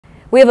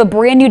We have a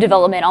brand new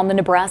development on the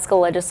Nebraska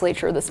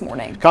legislature this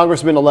morning.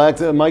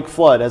 Congressman-elect Mike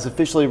Flood has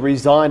officially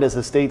resigned as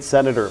a state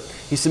senator.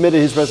 He submitted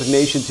his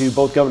resignation to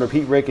both Governor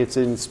Pete Ricketts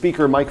and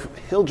Speaker Mike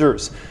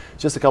Hilgers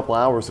just a couple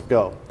hours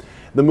ago.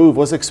 The move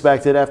was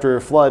expected after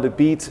Flood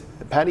beat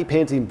Patty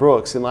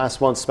Brooks in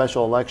last month's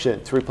special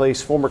election to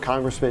replace former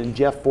Congressman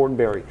Jeff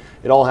Fortenberry.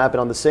 It all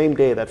happened on the same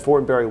day that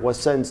Fortenberry was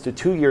sentenced to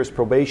 2 years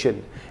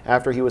probation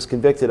after he was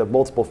convicted of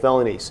multiple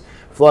felonies.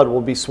 Flood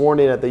will be sworn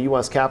in at the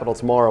U.S. Capitol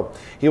tomorrow.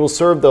 He will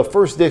serve the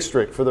 1st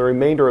District for the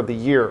remainder of the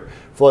year.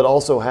 Flood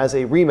also has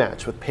a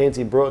rematch with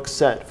Pansy Brooks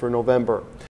set for November.